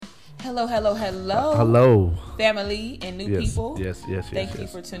Hello, hello, hello. Hello. Family and new people. Yes. Thank you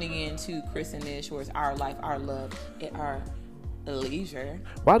for tuning in to Chris and Nish, where it's our life, our love, and our leisure.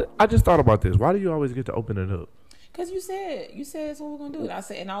 I just thought about this. Why do you always get to open it up? Because you said that's what we're going to do.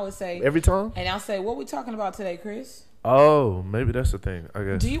 And I always say. Every time? And I'll say, what we talking about today, Chris? Oh, maybe that's the thing, I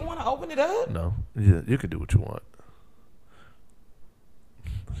guess. Do you want to open it up? No. Yeah, you can do what you want.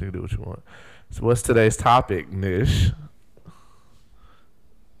 You can do what you want. So what's today's topic, Nish?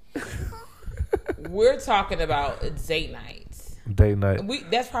 We're talking about date nights. Date night.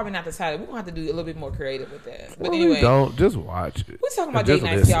 That's probably not the title. We're going to have to do a little bit more creative with that. But well, anyway. Don't. Just watch it. We're talking about date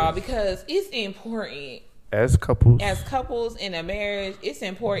nights, y'all, because it's important. As couples in a marriage, it's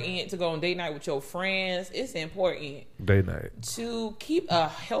important to go on date night with your friends. It's important date night to keep a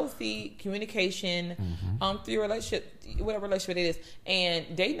healthy communication through your relationship, whatever relationship it is.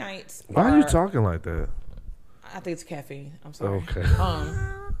 And date nights. Why are you talking like that? I think it's caffeine. I'm sorry. Okay.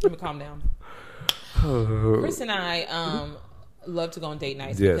 Let me calm down. Chris and I love to go on date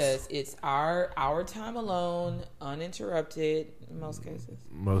nights because it's our time alone, uninterrupted in most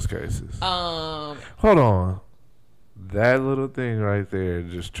cases. Hold on. That little thing right there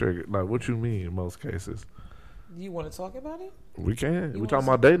just triggered. Like, what you mean in most cases? Do you want to talk about it? We can. We're talking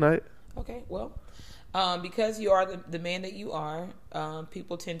about date night. Okay, well, because you are the man that you are,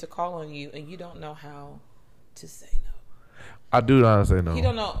 people tend to call on you and you don't know how to say no. I do know how to say no. He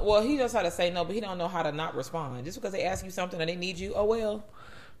don't know. Well, he knows how to say no, but he don't know how to not respond. Just because they ask you something and they need you, oh well.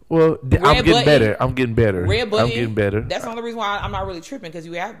 Well, I'm getting better. I'm getting better. Red button. I'm getting better. That's the only reason why I'm not really tripping, because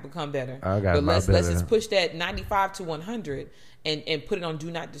you have become better. I got but let's better. just push that 95 to 100 and put it on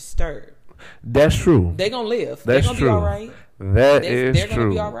do not disturb. That's true. They're gonna live. They're gonna true. be all right. They're gonna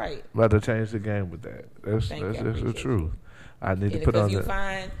be all right. About to change the game with that. That's the truth. I need to put on that. Because you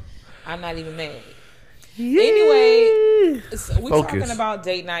find I'm not even married. Yeah. Anyway, so we're talking about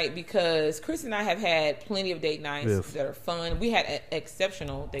date night because Chris and I have had plenty of date nights that are fun. We had an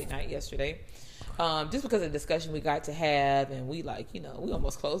exceptional date night yesterday, just because of the discussion we got to have, and we we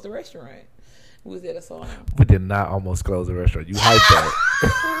almost closed the restaurant. We was there so long. We did not almost close the restaurant. You hyped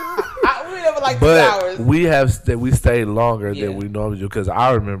that. We were there for like 2 hours. We stayed longer than we normally do, because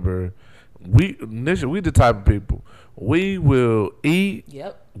I remember we the type of people, we will eat.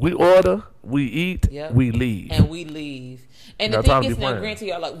 Yep. We order, we eat, we leave. And we leave. And the thing is, now, granted,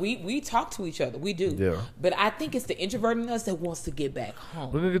 y'all, like, we talk to each other. We do. Yeah. But I think it's the introvert in us that wants to get back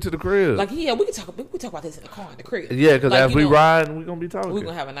home. We're going to get to the crib. Like, yeah, we can talk about this in the car, in the crib. Yeah, because as we ride, we're going to be talking. We're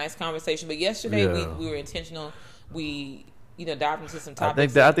going to have a nice conversation. But yesterday, we were intentional. We, dived into some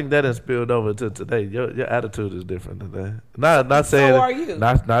topics. I think that has spilled over to today. Your attitude is different today. Not saying. So are you?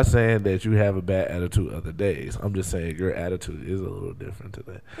 Not saying that you have a bad attitude other days. I'm just saying your attitude is a little different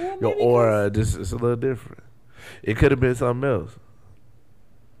today. Well, your aura is a little different. It could have been something else.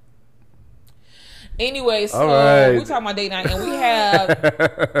 Anyway, so we're talking about date night, and we have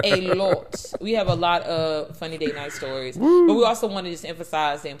We have a lot of funny date night stories. Woo. But we also want to just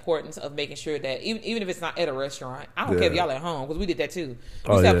emphasize the importance of making sure that even if it's not at a restaurant, I don't care if y'all at home, because we did that too.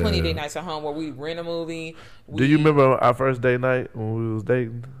 We used to have plenty of date nights at home where we rent a movie. Do you remember our first date night when we was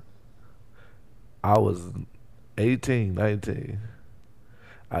dating? I was 18, 19.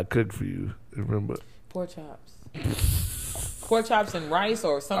 I cooked for you. Remember? Pork chops. Pork chops and rice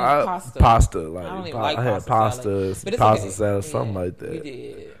or some pasta. Pasta, like I don't even like pasta salad, something like that. We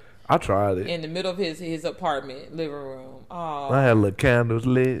did. I tried it in the middle of his apartment living room. Oh, I had little candles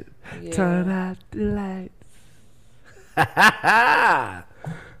lit. Yeah. Turn out the lights.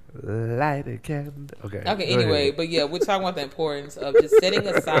 Light a candle. Okay. Anyway, but we're talking about the importance of just setting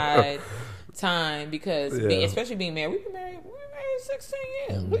aside time, because especially being married, we've been married 16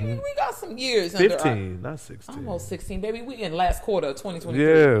 years. We got some years 15, not 16. Almost 16, baby. We in last quarter of 2023.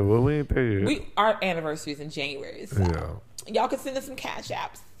 Yeah, well, we ain't there yet. Our anniversary is in January, so y'all can send us some cash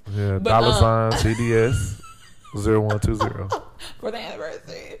apps. Yeah, $ CDS 0120 for the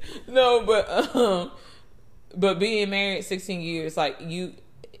anniversary. No, but being married 16 years, like you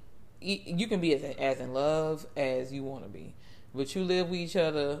can be as in love as you want to be, but you live with each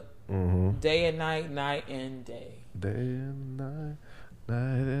other day and night, night and day. Day and night,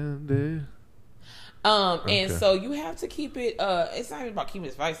 night and day. And so you have to keep it. It's not even about keeping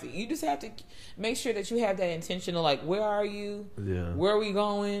it spicy. You just have to make sure that you have that intentional. Like, where are you? Yeah. Where are we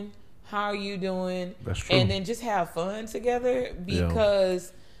going? How are you doing? That's true. And then just have fun together,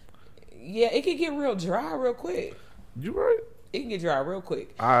 because it can get real dry real quick. You right. It can get dry real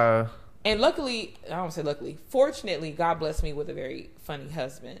quick. And luckily, I don't say luckily, fortunately, God blessed me with a very funny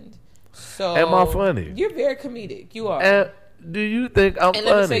husband. So, am I funny? You're very comedic. You are. And do you think I'm funny? And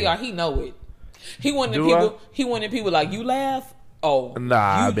let me tell y'all, he know it. He wanted people like, you laugh, Oh,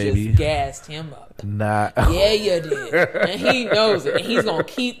 nah, you baby. just gassed him up. Nah. Yeah, you did. And he knows it. And he's going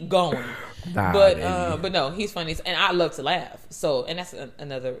to keep going. Nah, but no, he's funny. And I love to laugh. So, and that's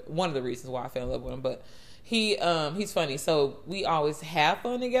one of the reasons why I fell in love with him. But he's funny. So we always have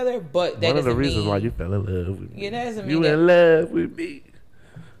fun together. But that one of the reasons mean, why you fell in love with me. Yeah, that doesn't mean you in love with me.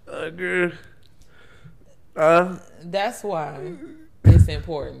 Girl. That's why it's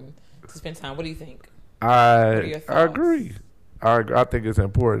important to spend time. What do you think? I agree. I think it's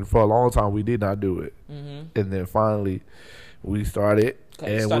important. For a long time, we did not do it, and then finally, we started.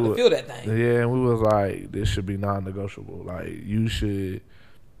 And started to feel that thing. Yeah, and we was like, this should be non-negotiable. Like, you should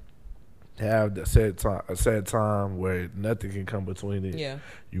have a set time where nothing can come between it. Yeah,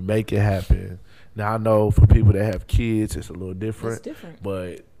 you make it happen. Now I know for people that have kids, it's a little different. It's different,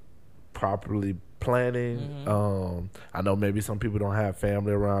 but properly planning. I know maybe some people don't have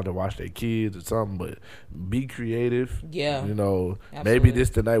family around to watch their kids or something, but be creative. Yeah. You know, absolutely. Maybe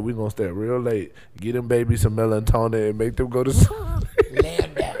this tonight we're going to stay real late, get them babies some melatonin and make them go to sleep. Lay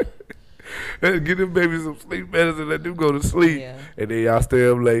them down. Get them babies some sleep medicine, let them go to sleep. Yeah. And then y'all stay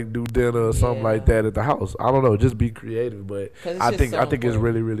up late, do dinner or something like that at the house. I don't know, just be creative. But I think it's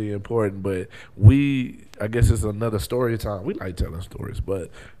really, really important. But I guess it's another story time. We like telling stories,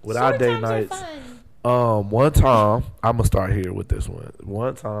 but with our date nights, one time, I'm gonna start here with this one.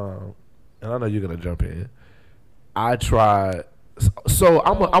 One time, and I know you're gonna jump in. I tried, so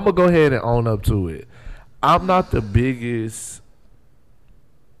I'm gonna go ahead and own up to it. I'm not the biggest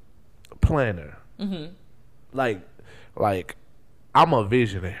planner. Like I'm a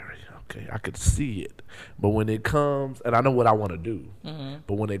visionary. Okay, I could see it, but when it comes, and I know what I want to do,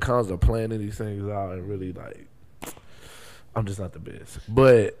 but when it comes to planning these things out and really I'm just not the best.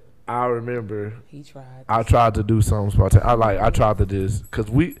 But I remember I tried to do something spontaneous. I tried to just, because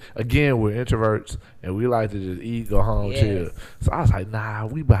we're introverts and we like to just eat, go home, chill. So I was like, nah,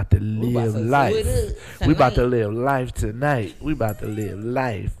 we about to live life. We about to live life tonight. We about to live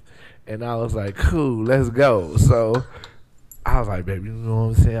life. And I was like, cool, let's go. So I was like, baby, you know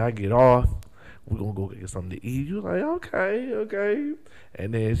what I'm saying? I get off. We're going to go get something to eat. You was like, okay.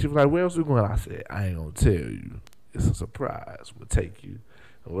 And then she was like, where else we going? I said, I ain't going to tell you. It's a surprise. We'll take you.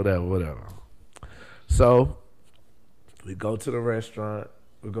 Whatever. So we go to the restaurant.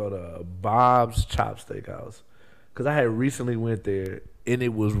 We go to Bob's Chop Steakhouse. Because I had recently went there, and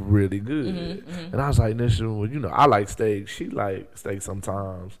it was really good. And I was like, Nish, well, you know, I like steak. She like steak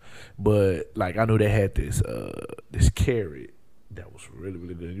sometimes. But, I know they had this carrot that was really,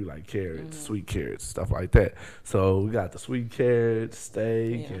 really good. You like carrots, sweet carrots, stuff like that. So we got the sweet carrots,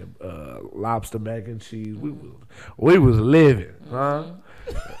 steak, and lobster mac and cheese. We was living, huh?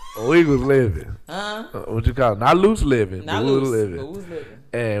 We was living. What you call it? Not loose living, but we was living.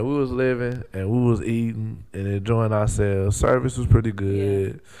 And we was living, and we was eating and enjoying ourselves. Service was pretty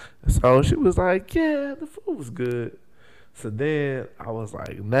good. Yeah. So she was like, yeah, the food was good. So then I was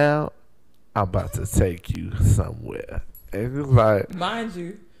like, now I'm about to take you somewhere. And it was like, mind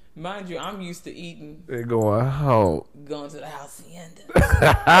you, I'm used to eating and going home. Going to the hacienda.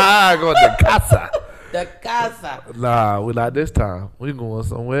 Going to casa. The casa. Nah, we not this time. We going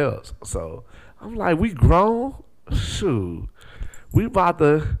somewhere else. So I'm like, we grown? Shoot. We about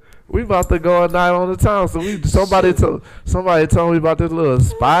to go a night on the town. So somebody told me about this little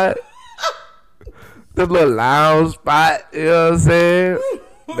spot. This little lounge spot, you know what I'm saying?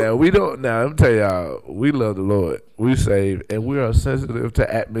 Now I'm telling y'all, we love the Lord. We save, and we are sensitive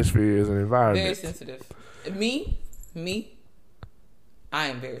to atmospheres and environments. Very sensitive. Me, I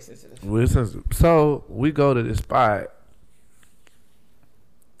am very sensitive. We're sensitive. So we go to this spot.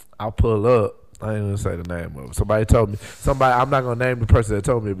 I'll pull up. I ain't gonna say the name of it. Somebody told me. I'm not gonna name the person that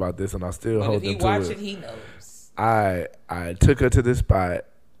told me about this, and I still hold them to it. If he watch it, he knows. I took her to this spot.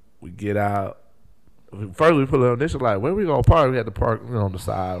 We get out. First, we pull up. This is like, where we gonna park? We had to park on the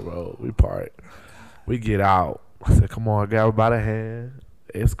side road. We parked. We get out. I said, come on, grab her by the hand.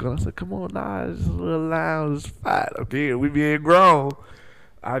 I said, come on, nah, it's a little lounge spot. Okay, we being grown.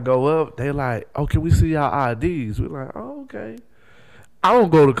 I go up. They like, oh, can we see our IDs? We like, oh, okay. I don't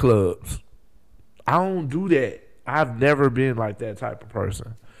go to clubs. I don't do that. I've never been like that type of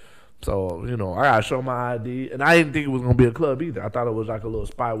person. So, you know, I got to show my ID. And I didn't think it was going to be a club either. I thought it was like a little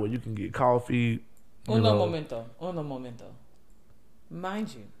spot where you can get coffee. Uno momento.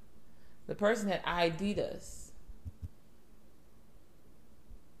 Mind you, the person that ID'd us,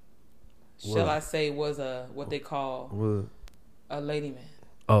 shall I say, was what they call a lady man.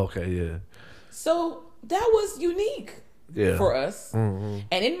 Oh, okay, yeah. So that was unique for us. And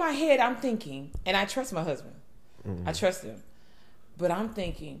in my head, I'm thinking, and I trust my husband. I trust him. But I'm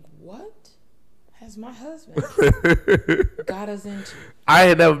thinking, what as my husband got us into. I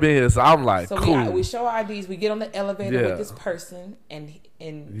ain't never been here, so I'm like, so cool. We show our IDs. We get on the elevator with this person, and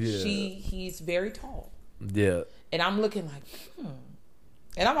he's very tall. Yeah. And I'm looking like,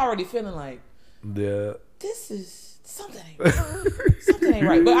 and I'm already feeling like, this is something ain't right. Something ain't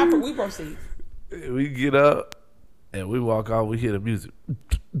right. But we proceed. We get up and we walk out. We hear the music.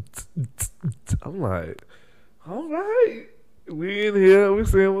 I'm like, all right, we in here. We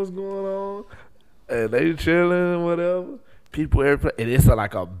seeing what's going on, and they chilling and whatever. People, everywhere, and it's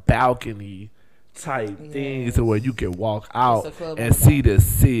like a balcony type thing, to where you can walk out and see the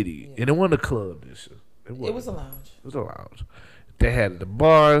city. Yeah. And it wasn't a club this year. It was a lounge. It was a lounge. They had the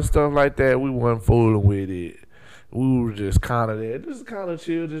bar and stuff like that. We wasn't fooling with it. We were just kind of there. Just kind of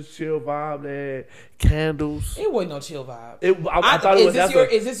chill vibe there. Candles. It wasn't no chill vibe. I thought it was.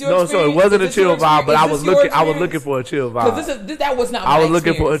 Is this your experience? So it wasn't a chill vibe, but I was looking for a chill vibe. That was not my I was experience.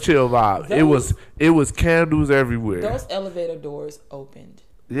 looking for a chill vibe. It was candles everywhere. Those elevator doors opened.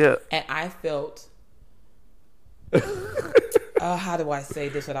 Yeah. And I felt... how do I say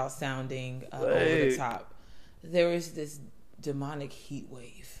this without sounding over the top? There was this demonic heat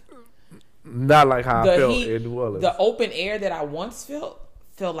wave. Not like how I felt in New Orleans. The open air that I once felt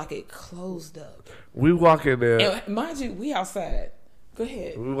like it closed up. We walk in there. And mind you, we outside. Go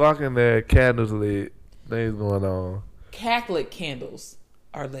ahead. We walk in there, candles lit, things going on. Catholic candles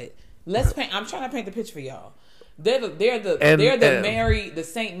are lit. Let's paint. I'm trying to paint the picture for y'all. They're the Mary, the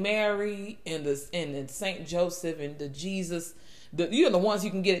Saint Mary, and the Saint Joseph, and the Jesus. You know, the ones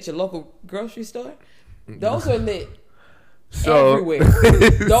you can get at your local grocery store. Those are lit everywhere.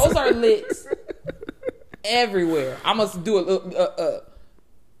 Those are lit everywhere. I must do it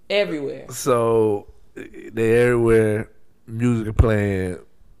everywhere. So they're everywhere. Music playing.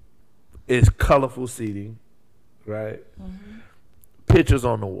 It's colorful seating, right? Mm-hmm. Pictures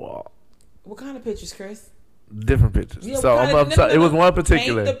on the wall. What kind of pictures, Chris? Different pictures. Yeah, so it was one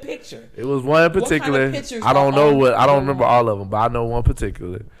particular. Paint the picture. It was one particular. What kind of pictures I don't know what. I don't remember all of them, but I know one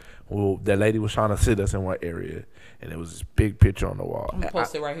particular. Well, that lady was trying to sit us in one area, and there was this big picture on the wall. I'm gonna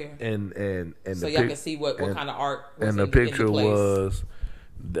post it right here, and so y'all can see what kind of art. Was and the picture was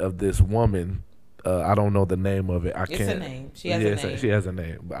of this woman. I don't know the name of it. It's a name. She has a name. She has a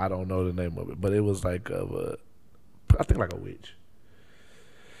name, but I don't know the name of it. But it was like I think like a witch.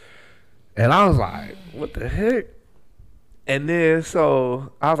 And I was like, what the heck? And then,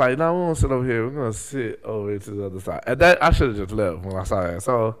 so, I was like, no, we won't sit over here. We're going to sit over to the other side. And that, I should have just left when I saw that.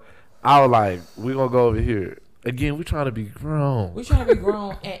 So, I was like, we're going to go over here. Again, we're trying to be grown. We're trying to be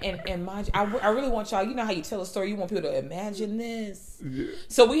grown. And mind you, I really want y'all, you know how you tell a story, you want people to imagine this. Yeah.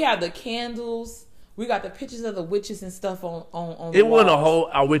 So, we have the candles. We got the pictures of the witches and stuff on the wasn't a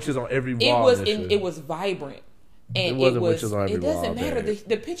whole witches on every wall. It was vibrant. And it doesn't matter.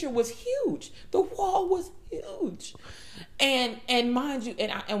 The picture was huge. The wall was huge. And mind you,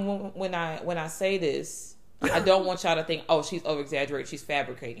 when I say this, I don't want y'all to think, oh, she's over exaggerating, she's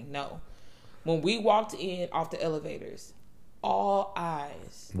fabricating. No. When we walked in off the elevators, all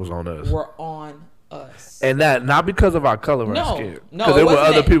eyes were on us. And that not because of our color or our skin. No, because there were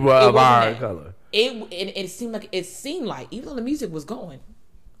other people of our color. It seemed like even though the music was going,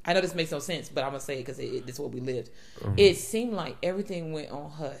 I know this makes no sense, but I'm gonna say it because this is what we lived. Mm-hmm. It seemed like everything went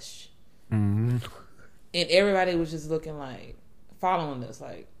on hush, and everybody was just looking like following us.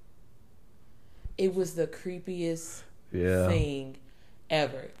 Like it was the creepiest thing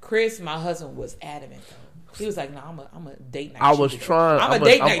ever. Chris, my husband, was adamant though. He was like, "No, I'm a date night." I was trying. I'm a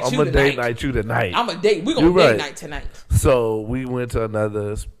date night you tonight. We're gonna date night tonight. So we went to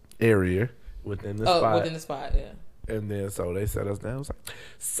another area within the spot. Within the spot, yeah. And then so they sat us down. I was like,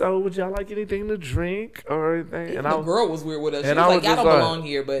 so would y'all like anything to drink or anything? And the girl was weird with us. She was like, y'all don't belong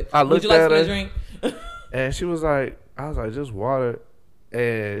here, but would you like something to drink? And she was like, I was like, just water.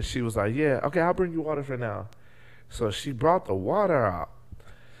 And she was like, yeah, okay, I'll bring you water for now. So she brought the water out.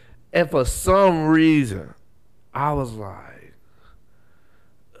 And for some reason, I was like,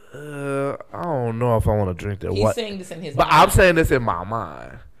 I don't know if I want to drink that water. He's saying this in his mind. But I'm saying this in my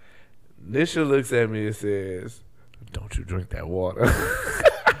mind. Nisha looks at me and says, don't you drink that water.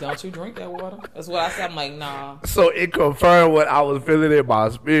 Don't you drink that water? That's what I said. I'm like, nah. So it confirmed what I was feeling in my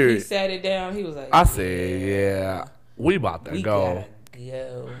spirit. He sat it down. He was like, I said, yeah, we about to go.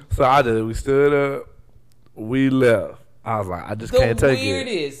 Go. So we stood up. We left. I was like, I just can't take it. The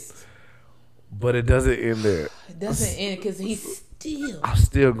weirdest. But it doesn't end there. It doesn't end because I'm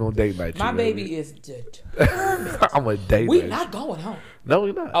still going to date night. My baby is determined. I'm a date night. We're not going home. No,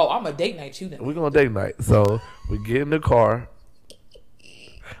 we're not. Oh, I'm a date night you then. We're going to date night. So we get in the car.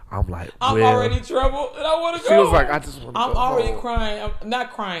 I'm like, I'm already troubled and I want to go. She was like, I just want to go I'm already home. crying. I'm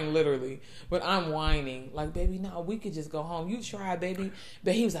not crying literally, but I'm whining. Like, baby, no, we could just go home. You try, baby.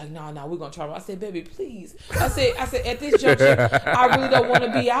 But he was like, no, we're going to try. I said, baby, please. I said, at this junction, I really don't want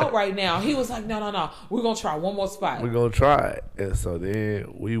to be out right now. He was like, no. We're going to try one more spot. We're going to try it. And so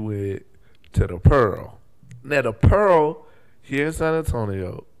then we went to the Pearl. Now, the Pearl here in San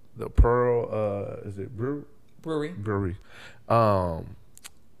Antonio, the Pearl, is it Brewery? Brewery.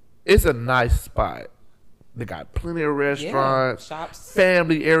 It's a nice spot. They got plenty of restaurants, shops,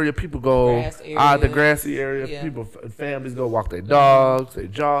 family area. People go the grassy area. Yeah. People, families go walk their dogs. They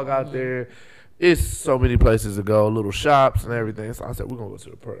jog out there. It's so many places to go, little shops and everything. So I said, we're gonna go to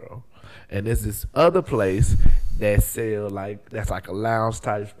the Pearl. And there's this other place that sell that's like a lounge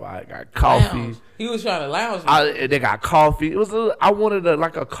type spot. Got coffee. Lounge. He was trying to lounge. They got coffee. It was I wanted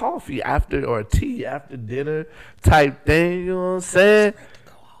like a coffee after or a tea after dinner type thing. You know what I'm saying?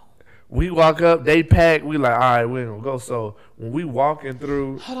 We walk up, they pack. We like, all right, we ain't gonna go. So when we walking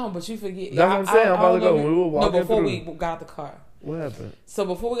through, hold on, but you forget. That's what I'm saying. I'm about to go. When we were walking before we got out the car. What happened? So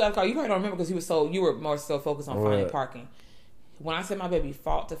before we got out the car, you probably don't remember because you were more so focused on finding parking. When I said my baby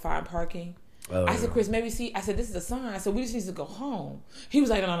fought to find parking, I said, Chris, maybe see. I said, this is a sign. I said, we just need to go home. He was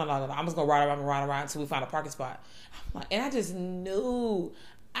like, no. I'm just gonna ride around until we find a parking spot. I'm like, and I just knew.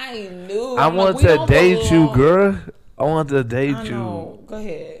 I want to date you, girl. I want to date you. Go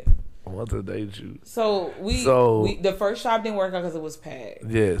ahead. I want to date you. So we the first shop didn't work out because it was packed.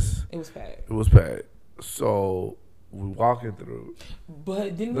 Yes, it was packed. It was packed. So we walking through.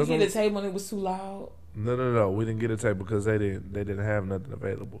 But didn't we get a table and it was too loud? No. We didn't get a table because they didn't have nothing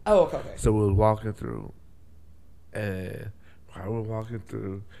available. Oh, okay. So we was walking through, and while we were walking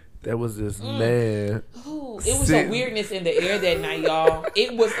through, there was this man. Ooh, it was a weirdness in the air that night, y'all.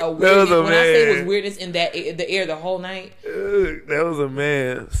 It was a weirdness. When I say it was weirdness in the air the whole night. There was a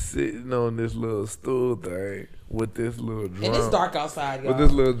man sitting on this little stool thing with this little drum. And it's dark outside, y'all. With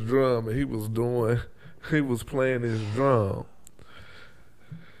this little drum, and he was playing his drum.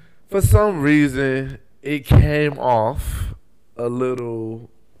 For some reason, it came off a little,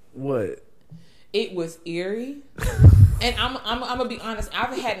 what? It was eerie. And I'm gonna be honest,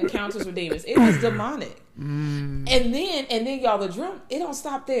 I've had encounters with demons. It was demonic. And then y'all, the drum, it don't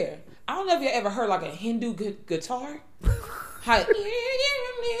stop there. I don't know if you ever heard like a Hindu guitar. How you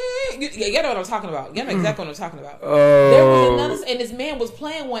know what I'm talking about. You know exactly what I'm talking about. There was another, and this man was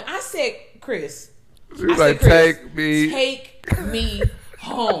playing one. I said, Chris, take me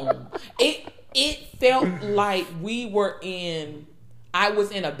home. It felt like I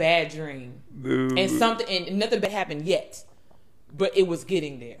was in a bad dream. Dude. And nothing bad happened yet, but it was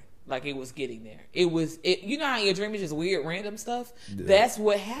getting there. Like it was getting there. You know how your dream is just weird, random stuff. Yeah. That's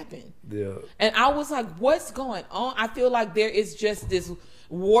what happened. Yeah. And I was like, "What's going on?" I feel like there is just this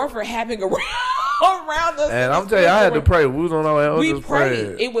warfare happening around us. And I'm telling you, I had to pray. We was on our way. We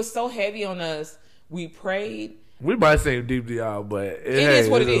prayed. It was so heavy on us. We prayed. We might seem deep to y'all, but it is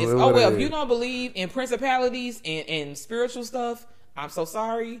what it is. If you don't believe in principalities and spiritual stuff, I'm so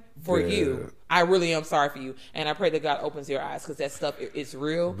sorry for you. I really am sorry for you. And I pray that God opens your eyes because that stuff is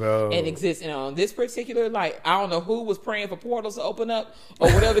real and exists. And on this particular, I don't know who was praying for portals to open up or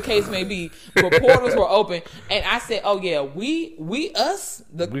whatever the case may be, but portals were open. And I said, oh, yeah, we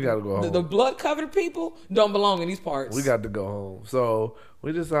gotta go home. The blood-covered people don't belong in these parts. We got to go home. So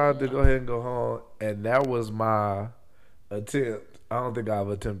we decided to go ahead and go home. And that was my attempt. I don't think I've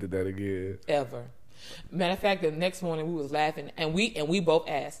attempted that again. Ever. Matter of fact, the next morning we was laughing, and we both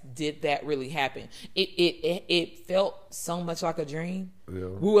asked, "Did that really happen?" It felt so much like a dream. Yeah.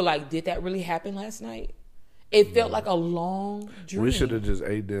 We were like, "Did that really happen last night?" It felt like a long dream. We should have just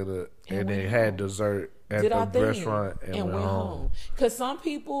ate dinner and then had dessert at the restaurant and went home. Because some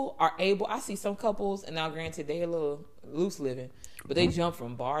people are able. I see some couples, and now granted they a little loose living, but they jump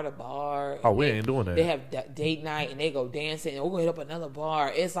from bar to bar. Oh, we ain't doing that. They have date night and they go dancing, and we'll hit up another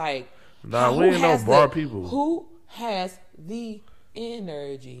bar. It's like. Nah, we ain't no bar people. Who has the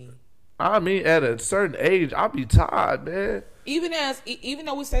energy? I mean, at a certain age, I'll be tired, man. Even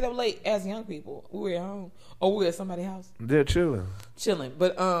though we stayed up late as young people, we were at home or we were at somebody's house. They're chilling.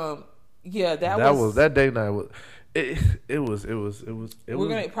 But yeah, that was that date night was. It was. We're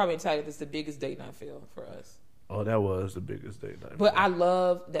gonna probably tell you this is the biggest date night feel for us. Oh, that was the biggest date night. But I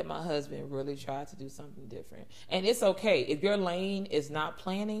love that my husband really tried to do something different, and it's okay if your lane is not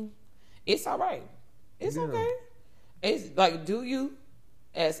planning. It's all right. It's okay. It's like, do you,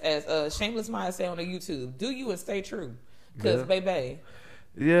 as Shameless Mind say on the YouTube, do you and stay true. Because, baby.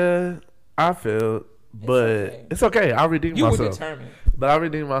 Yeah, I feel, but it's okay. I redeemed myself. You were determined. But I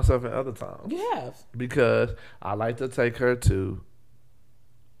redeemed myself in other times. You have. Because I like to take her to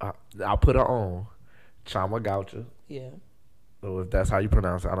I'll put her on Chama Gaucha. Yeah. So if that's how you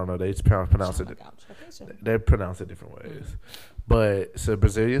pronounce it, I don't know. They pronounce it. So. They pronounce it different ways. But it's a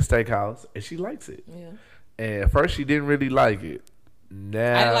Brazilian steakhouse, and she likes it. Yeah. And at first, she didn't really like it.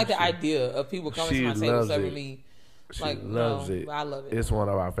 Now I didn't like the idea of people coming to my table serving me. She loves it. I love it. It's one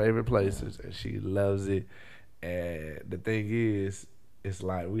of our favorite places, and she loves it. And the thing is, it's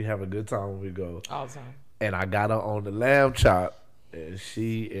like we have a good time when we go. All the time. And I got her on the lamb chop. And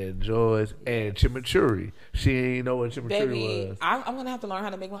she enjoys and chimichurri. She ain't know what chimichurri was. I'm gonna have to learn how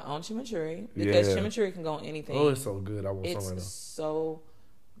to make my own chimichurri because chimichurri can go on anything. Oh, it's so good. I want some right now. It's so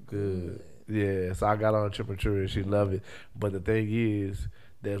good. Yeah, so I got on chimichurri and she loved it. But the thing is,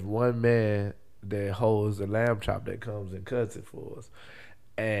 there's one man that holds the lamb chop that comes and cuts it for us.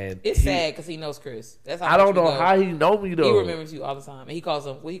 And it's sad because he knows Chris. That's how I don't know how he know me though. He remembers you all the time, and he calls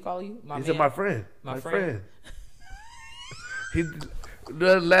him. What he call you? He said my friend. My friend. He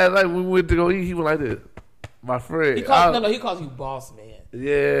last night we went to go eat. He was like this, my friend. He calls you boss man.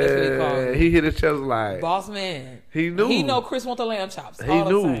 Yeah, he hit his chest like boss man. He knew. He know Chris want the lamb chops. He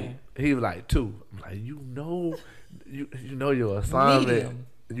knew. He was like 2. I'm like, you know your assignment. Medium.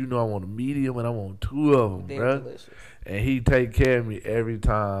 You know I want a medium and I want 2 of them, They're delicious. And he take care of me every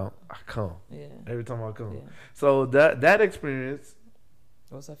time I come. Yeah. Every time I come. Yeah. So that experience.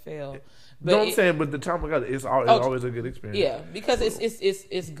 Was a fail. But I'm saying, but the time I got it's always a good experience. Yeah, because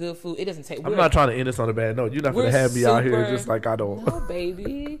it's good food. It doesn't take. I'm not trying to end this on a bad note. You're not gonna have me out here just like I don't. No,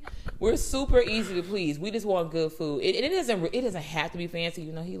 baby, we're super easy to please. We just want good food. It doesn't have to be fancy.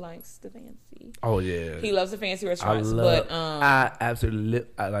 You know, he likes the fancy. Oh yeah, he loves the fancy restaurants. I absolutely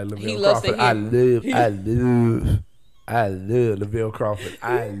like Lavelle he loves Crawford. I love Lavelle Crawford.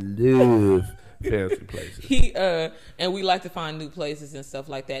 I love. Fancy places. And we like to find new places and stuff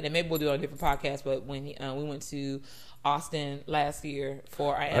like that. And maybe we'll do it on a different podcast. But when we went to Austin last year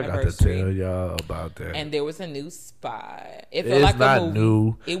for our anniversary, I got to tell y'all about that. And there was a new spot. It felt like not a movie.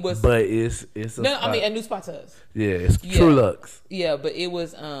 New. It was, but it's a spot. I mean a new spot to us. Yeah, it's True Lux. Yeah, but it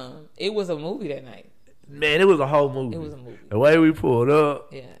was a movie that night. Man, it was a whole movie. It was a movie. The way we pulled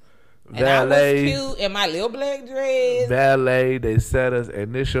up. Yeah. Valet, and I was cute in my little black dress. Valet, they set us,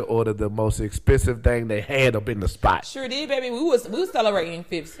 and Nisha ordered the most expensive thing they had up in the spot. Sure did, baby. We was celebrating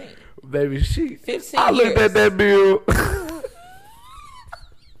 15. Baby, 15 I looked at that bill.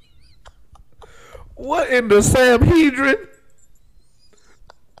 What in the Samhedrin?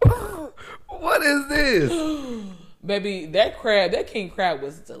 What is this? Baby, that king crab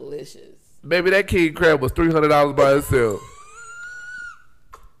was delicious. Baby, that king crab was $300 by itself.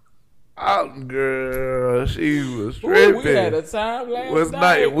 Oh, girl, she was tripping. We had a time last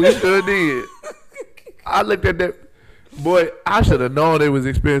night. We sure did. I looked at that. Boy, I should have known it was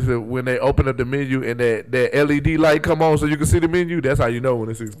expensive when they open up the menu and that LED light come on so you can see the menu. That's how you know when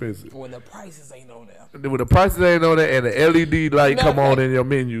it's expensive. When the prices ain't on there. When the prices ain't on there and the LED light come on in your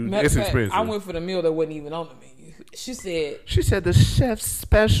menu, it's expensive. I went for the meal that wasn't even on the menu. She said the chef's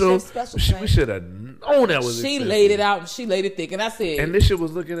special. We should have known that was She expensive. laid it out and she laid it thick. And I said. And this shit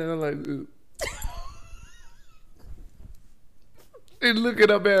was looking at her like. And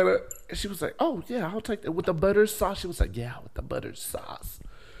looking up at her. And she was like, oh, yeah, I'll take that with the butter sauce. She was like, yeah, with the butter sauce.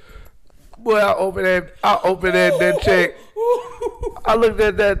 Boy, I opened that check. I looked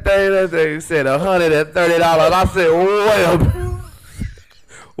at that thing. That thing said $130. I said,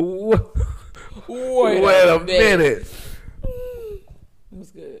 wait a minute.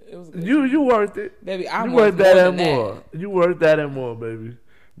 It was good. You worth it. Baby, I'm worth that and more. You worth that and more, baby.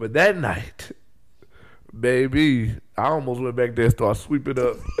 But that night, baby, I almost went back there and started sweeping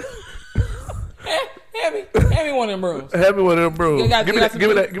up. Hand me one of them brooms. Hand me one of them brooms. Give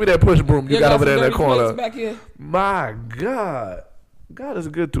me that push broom you got over there in that corner. Back here. My God. God is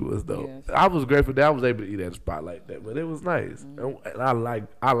good to us though. Yes. I was grateful that I was able to eat at a spot like that, but it was nice. Mm-hmm. And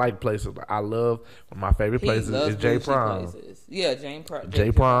I like places. I love one of my favorite places is J Prime. Yeah,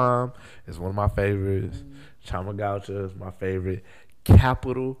 J Prime is one of my favorites. Chama Gaucha is my favorite.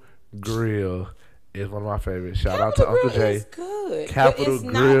 Capital Grill is one of my favorites. Shout out to Uncle Jay. Is good. Capital it's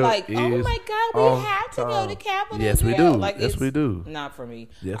Grill not like, oh my God, we have to go to Capital Grill. Yes, we do. Like, yes, we do. Not for me.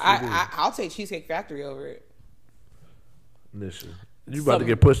 Yes, we do. I'll take Cheesecake Factory over it. Nisha, you about to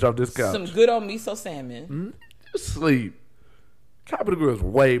get pushed off this couch. Some good old miso salmon. Sleep. Capital Grill is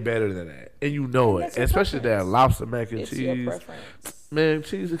way better than that, and you know it. Especially that lobster mac and cheese. Your preference. Man,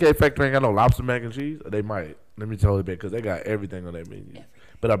 Cheesecake Factory ain't got no lobster mac and cheese. Or they might. Let me tell you that because they got everything on their menu.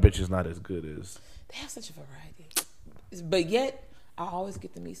 But I bet you it's not as good as. They have such a variety, but yet I always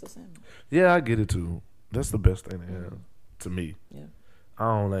get the miso salmon. Yeah, I get it too. That's the best thing they have to me. Yeah. I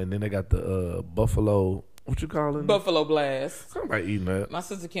don't like. And then they got the buffalo What you calling Buffalo Blast. Somebody eating that. My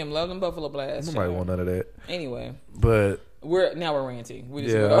sister Kim loved them Buffalo Blast. Nobody want none of that. Anyway. But we're ranting. I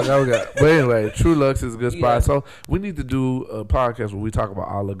know but anyway, True Lux is a good spot. So we need to do a podcast where we talk about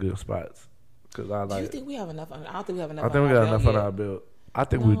all the good spots. Cause do you think we have enough? I don't think we have enough. I think we got enough on our belt. I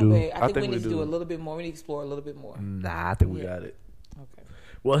think we do. Babe, I think we need to do a little bit more. We need to explore a little bit more. Nah, I think we got it. Okay.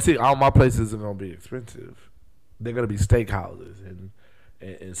 Well, see, all my places are gonna be expensive. They're gonna be steakhouses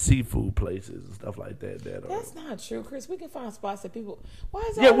and seafood places and stuff like that. That's not true, Chris. We can find spots that people. Why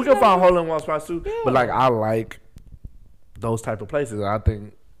is that? Yeah, we can find hole-in-one spots too. Yeah. But like, I like those type of places. I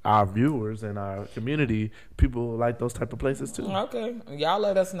think our viewers and our community, people like those type of places too. Okay, y'all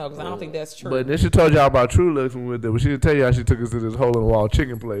let us know because I don't think that's true. But then she told y'all about True Lux when we went there. But she didn't tell y'all she took us to this hole-in-the-wall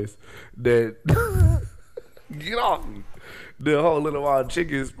chicken place that get off me. The hole-in-the-wall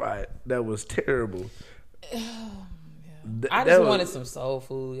chicken spot that was terrible. I just wanted some soul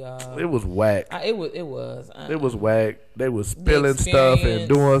food, y'all. It was whack. It was. It was whack. They was spilling stuff and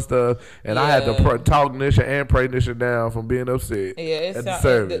doing stuff, and I had to talk Nisha and pray Nisha down from being upset. Yeah, it's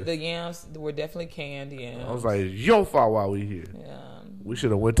the yams were definitely canned yams. I was like, your fault while we here. Yeah. We should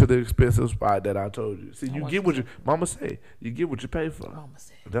have went to the expensive spot that I told you. See, you get what you Mama say. You get what you pay for. Mama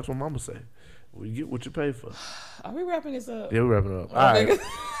say. That's what Mama say. We get what you pay for. Are we wrapping this up? Yeah, we're wrapping up. All right.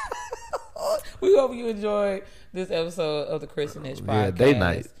 We hope you enjoyed this episode of the Chris and Nish podcast. Yeah, date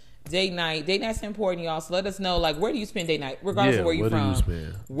night. Date night's important, y'all. So let us know, like, where do you spend date night, regardless of where you're from.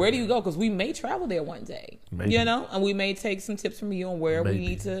 Where do you go? Because we may travel there one day, you know, and we may take some tips from you on where we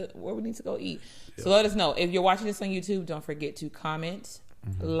need to go eat. Yeah. So let us know. If you're watching this on YouTube, don't forget to comment,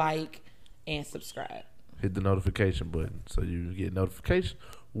 like, and subscribe. Hit the notification button so you get notification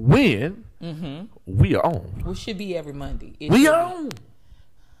when we are on. We should be every Monday. We are on.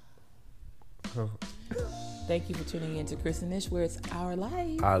 Thank you for tuning in to Chris and Nish, where it's our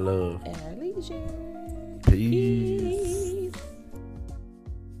life, our love, and our leisure. Peace.